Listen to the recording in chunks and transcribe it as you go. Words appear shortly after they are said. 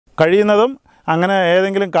കഴിയുന്നതും അങ്ങനെ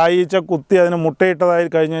ഏതെങ്കിലും കായ്ച്ച കുത്തി അതിന് മുട്ടയിട്ടതായി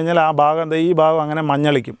കഴിഞ്ഞ് കഴിഞ്ഞാൽ ആ ഭാഗം ഈ ഭാഗം അങ്ങനെ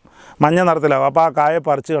മഞ്ഞളിക്കും, മഞ്ഞ നിറത്തിലാവും. അപ്പോൾ ആ കായ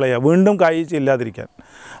പറിച്ച് കളയുക, വീണ്ടും കായ്ച്ച് ഇല്ലാതിരിക്കാൻ.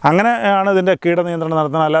 അങ്ങനെയാണ് ഇതിൻ്റെ കീടനിയന്ത്രണം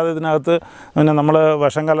നടത്തുന്നത്. അല്ലാതെ ഇതിനകത്ത് പിന്നെ നമ്മൾ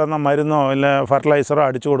വിഷം കലർന്ന മരുന്നോ ഇല്ല ഫെർട്ടിലൈസറോ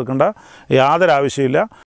അടിച്ചു കൊടുക്കേണ്ട യാതൊരു ആവശ്യമില്ല.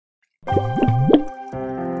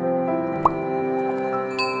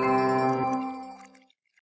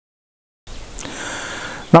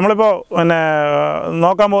 നമ്മളിപ്പോൾ പിന്നെ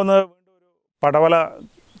നോക്കാൻ പോകുന്നത്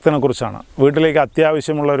പടവലത്തിനെ കുറിച്ചാണ്. വീട്ടിലേക്ക്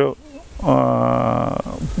അത്യാവശ്യമുള്ളൊരു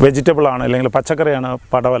വെജിറ്റബിളാണ് അല്ലെങ്കിൽ പച്ചക്കറിയാണ്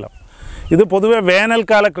പടവലം. ഇത് പൊതുവെ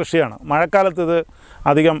വേനൽക്കാല കൃഷിയാണ്. മഴക്കാലത്ത് ഇത്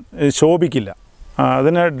അധികം ശോഭിക്കില്ല.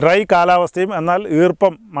 അതിന് ഡ്രൈ കാലാവസ്ഥയും എന്നാൽ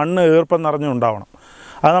ഈർപ്പം, മണ്ണ് ഈർപ്പം നിറഞ്ഞുണ്ടാവണം.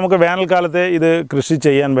 അത് നമുക്ക് വേനൽക്കാലത്തെ ഇത് കൃഷി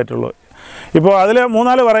ചെയ്യാൻ പറ്റുള്ളൂ. ഇപ്പോൾ അതിൽ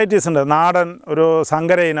 3-4 വെറൈറ്റീസ് ഉണ്ട്. നാടൻ, ഒരു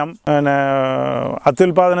സങ്കര ഇനം, പിന്നെ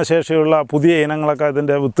അത്യുൽപാദന ശേഷിയുള്ള പുതിയ ഇനങ്ങളൊക്കെ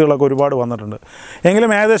ഇതിൻ്റെ വിത്തുകളൊക്കെ ഒരുപാട് വന്നിട്ടുണ്ട്.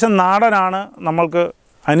 എങ്കിലും ഏകദേശം നാടനാണ് നമ്മൾക്ക്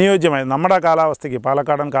അനുയോജ്യമായത്. നമ്മുടെ കാലാവസ്ഥയ്ക്ക്,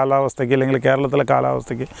 പാലക്കാടൻ കാലാവസ്ഥയ്ക്ക് അല്ലെങ്കിൽ കേരളത്തിലെ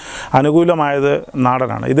കാലാവസ്ഥയ്ക്ക് അനുകൂലമായത്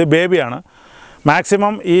നാടനാണ്. ഇത് ബേബിയാണ്.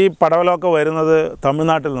 മാക്സിമം ഈ പടവലമൊക്കെ വരുന്നത്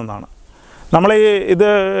തമിഴ്നാട്ടിൽ നിന്നാണ്. നമ്മൾ ഇത്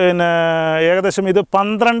പിന്നെ ഏകദേശം ഇത്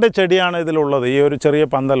 12 ചെടിയാണ് ഇതിലുള്ളത്. ഈ ഒരു ചെറിയ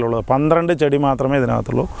പന്തലുള്ളത് 12 ചെടി മാത്രമേ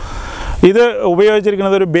ഇതിനകത്തുള്ളൂ. ഇത്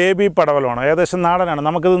ഉപയോഗിച്ചിരിക്കുന്നത് ഒരു ബേബി പടവലമാണ്. ഏകദേശം നാടനാണ്.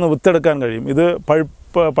 നമുക്കിതൊന്ന് വിത്തെടുക്കാൻ കഴിയും. ഇത്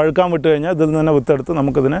പഴുക്കാൻ വിട്ട് കഴിഞ്ഞാൽ ഇതിൽ നിന്ന് തന്നെ വിത്തെടുത്ത്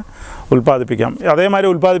നമുക്കിതിനെ ഉൽപ്പാദിപ്പിക്കാം. അതേമാതിരി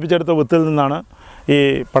ഉൽപ്പാദിപ്പിച്ചെടുത്ത വിത്തിൽ നിന്നാണ് ഈ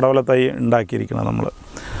പടവല തൈ ഉണ്ടാക്കിയിരിക്കുന്നത്. നമ്മൾ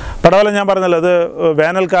പടവലം ഞാൻ പറഞ്ഞല്ലോ, ഇത്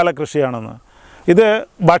വേനൽക്കാല കൃഷിയാണെന്ന്. ഇത്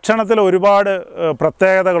ഭക്ഷണത്തിൽ ഒരുപാട്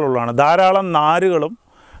പ്രത്യേകതകളുള്ളതാണ്. ധാരാളം നാരുകളും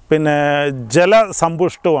പിന്നെ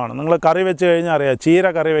ജലസമ്പുഷ്ടമാണ്. നിങ്ങൾ കറി വെച്ച് കഴിഞ്ഞാൽ അറിയാം, ചീര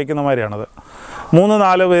കറി വയ്ക്കുന്ന മാതിരിയാണത്.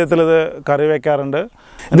 3-4 വിധത്തിലിത് കറി വയ്ക്കാറുണ്ട്.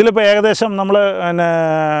 ഇതിലിപ്പോൾ ഏകദേശം നമ്മൾ പിന്നെ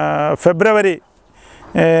ഫെബ്രുവരി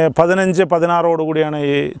 15-16 കൂടിയാണ്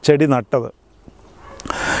ഈ ചെടി നട്ടത്.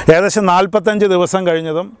 ഏകദേശം 45 ദിവസം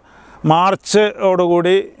കഴിഞ്ഞതും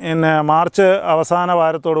മാർച്ചോടുകൂടി പിന്നെ മാർച്ച് അവസാന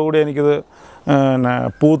വാരത്തോടുകൂടി എനിക്കിത് പിന്നെ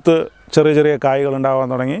പൂത്ത് ചെറിയ ചെറിയ കായ്കൾ ഉണ്ടാകാൻ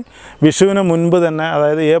തുടങ്ങി. വിഷുവിന് മുൻപ് തന്നെ,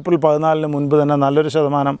 അതായത് ഏപ്രിൽ 14 മുൻപ് തന്നെ നല്ലൊരു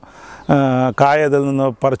ശതമാനം കായ ഇതിൽ നിന്ന്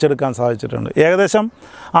പറിച്ചെടുക്കാൻ സാധിച്ചിട്ടുണ്ട്. ഏകദേശം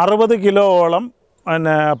 60 കിലോയോളം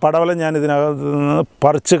പിന്നെ പടവലം ഞാൻ ഇതിനകത്ത് നിന്ന്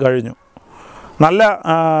പറിച്ച് കഴിഞ്ഞു. നല്ല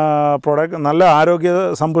നല്ല ആരോഗ്യ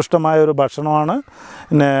സമ്പുഷ്ടമായ ഒരു ഭക്ഷണമാണ്.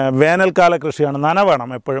 പിന്നെ വേനൽക്കാല കൃഷിയാണ്.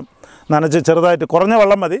 നനവേണം എപ്പോഴും, നനച്ച് ചെറുതായിട്ട് കുറഞ്ഞ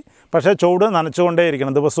വെള്ളം മതി, പക്ഷേ ചൂട്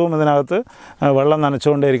നനച്ചുകൊണ്ടേയിരിക്കണം. ദിവസവും ഇതിനകത്ത് വെള്ളം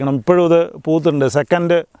നനച്ചുകൊണ്ടേയിരിക്കണം. ഇപ്പോഴും ഇത് പൂത്തുണ്ട്.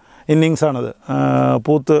 സെക്കൻഡ് ഇന്നിങ്സാണിത്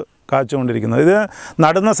പൂത്ത് കാച്ചുകൊണ്ടിരിക്കുന്നത്. ഇത്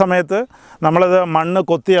നടുന്ന സമയത്ത് നമ്മളിത് മണ്ണ്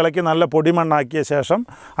കൊത്തി ഇളക്കി നല്ല പൊടിമണ്ണാക്കിയ ശേഷം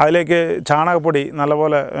അതിലേക്ക് ചാണകപ്പൊടി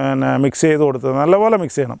നല്ലപോലെ മിക്സ് ചെയ്ത് കൊടുത്ത് നല്ലപോലെ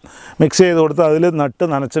മിക്സ് ചെയ്യണം. മിക്സ് ചെയ്ത് കൊടുത്ത് അതിൽ നട്ട്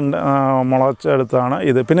നനച്ച് മുളച്ചെടുത്താണ്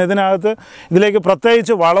ഇത്. പിന്നെ ഇതിലേക്ക്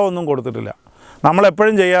പ്രത്യേകിച്ച് വളമൊന്നും കൊടുത്തിട്ടില്ല.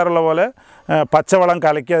 നമ്മളെപ്പോഴും ചെയ്യാറുള്ള പോലെ പച്ചവളം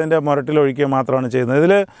കലക്കി അതിൻ്റെ മുരട്ടിലൊഴിക്കുക മാത്രമാണ് ചെയ്യുന്നത്.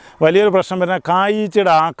 ഇതിൽ വലിയൊരു പ്രശ്നം വരുന്നത്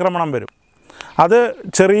കായീച്ചയുടെ ആക്രമണം വരും. അത്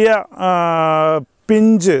ചെറിയ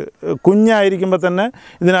പിഞ്ച് കുഞ്ഞായിരിക്കുമ്പോൾ തന്നെ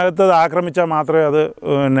ഇതിനകത്ത് അത് ആക്രമിച്ചാൽ മാത്രമേ അത്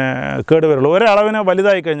പിന്നെ കേടുവരുള്ളൂ. ഒരളവിന്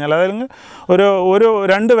വലുതായി കഴിഞ്ഞാൽ, അതായത് ഒരു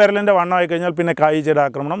 2 വിരലിൻ്റെ വണ്ണമായി കഴിഞ്ഞാൽ പിന്നെ കായീച്ചയുടെ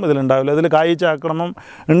ആക്രമണം ഇതിലുണ്ടാവില്ല. ഇതിൽ കായീച്ച ആക്രമണം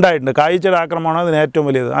ഉണ്ടായിട്ടുണ്ട്. കായീച്ചയുടെ ആക്രമണമാണ് ഇതിന് ഏറ്റവും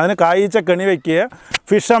വലിയത്. അതിന് കായീച്ച കെണി വയ്ക്കുക,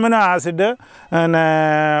 ഫിഷ് അമിനോ ആസിഡ് പിന്നെ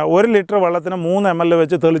 1 ലിറ്റർ വെള്ളത്തിന് 3 ml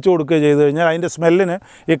വെച്ച് തെളിച്ചു കൊടുക്കുക ചെയ്ത് കഴിഞ്ഞാൽ അതിൻ്റെ സ്മെല്ലിന്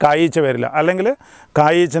ഈ കായീച്ച വരില്ല. അല്ലെങ്കിൽ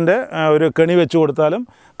കായീച്ചൻ്റെ ഒരു കെണി വെച്ച് കൊടുത്താലും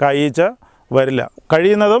കായീച്ച വരില്ല.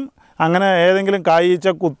 കഴിയുന്നതും അങ്ങനെ ഏതെങ്കിലും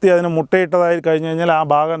കായ്ച്ച കുത്തി അതിന് മുട്ടയിട്ടതായി കഴിഞ്ഞ് കഴിഞ്ഞാൽ ആ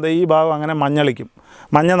ഭാഗം ഈ ഭാഗം അങ്ങനെ മഞ്ഞളിക്കും,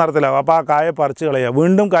 മഞ്ഞ നിറത്തിലാവും. അപ്പോൾ ആ കായ പറിച്ച് കളയുക,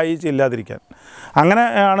 വീണ്ടും കായ്ച്ച് ഇല്ലാതിരിക്കാൻ.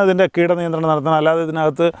 അങ്ങനെയാണ് ഇതിൻ്റെ കീടനിയന്ത്രണം നടത്തുന്നത്. അല്ലാതെ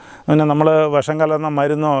ഇതിനകത്ത് പിന്നെ നമ്മൾ വിഷം കലർന്ന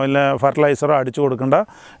മരുന്നോ ഇല്ല ഫെർട്ടിലൈസറോ അടിച്ചു കൊടുക്കേണ്ട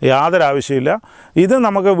യാതൊരു ആവശ്യമില്ല. ഇത്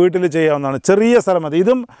നമുക്ക് വീട്ടിൽ ചെയ്യാവുന്നതാണ്. ചെറിയ സ്ഥലം മതി.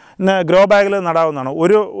 ഇതും പിന്നെ ഗ്രോ ബാഗിൽ നടാവുന്നതാണ്.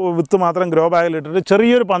 ഒരു വിത്ത് മാത്രം ഗ്രോ ബാഗിൽ ഇട്ടിട്ട്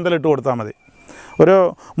ചെറിയൊരു പന്തലിട്ട് കൊടുത്താൽ മതി. ഒരു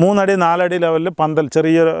 3 അടി 4 അടി ലെവലിൽ പന്തൽ,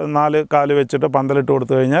 ചെറിയൊരു 4 കാല് വെച്ചിട്ട് പന്തലിട്ട്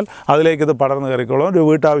കൊടുത്തു കഴിഞ്ഞാൽ അതിലേക്കിത് പടർന്ന് കയറിക്കോളും. ഒരു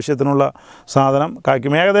വീട്ടാവശ്യത്തിനുള്ള സാധനം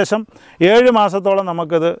കായ്ക്കും. ഏകദേശം 7 മാസത്തോളം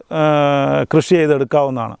നമുക്കിത് കൃഷി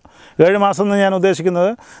ചെയ്തെടുക്കാവുന്നതാണ്. 7 മാസം എന്ന് ഞാൻ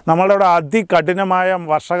ഉദ്ദേശിക്കുന്നത് നമ്മളുടെ അവിടെ അതികഠിനമായ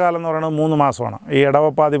വർഷകാലം എന്ന് പറയുന്നത് 3 മാസമാണ്. ഈ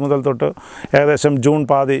ഇടവപ്പാതി മുതൽ തൊട്ട് ഏകദേശം ജൂൺ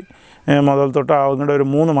പാതി മുതൽ തൊട്ട് അങ്ങോട്ട് ഒരു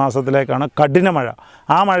 3 മാസത്തിലേക്കാണ് കഠിന മഴ.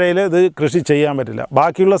 ആ മഴയിൽ ഇത് കൃഷി ചെയ്യാൻ പറ്റില്ല.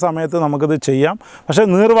 ബാക്കിയുള്ള സമയത്ത് നമുക്കിത് ചെയ്യാം. പക്ഷേ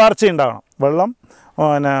നീർവാർച്ച ഉണ്ടാകണം. വെള്ളം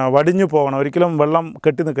പിന്നെ വടിഞ്ഞു പോകണം. ഒരിക്കലും വെള്ളം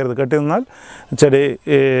കെട്ടി നിൽക്കരുത്. കെട്ടി നിന്നാൽ ചെടി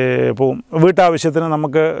പോവും. വീട്ടാവശ്യത്തിന്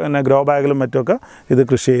നമുക്ക് പിന്നെ ഗ്രോ ബാഗിലും മറ്റുമൊക്കെ ഇത്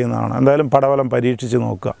കൃഷി ചെയ്യുന്നതാണ്. എന്തായാലും പടവലം പരീക്ഷിച്ച്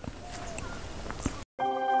നോക്കുക.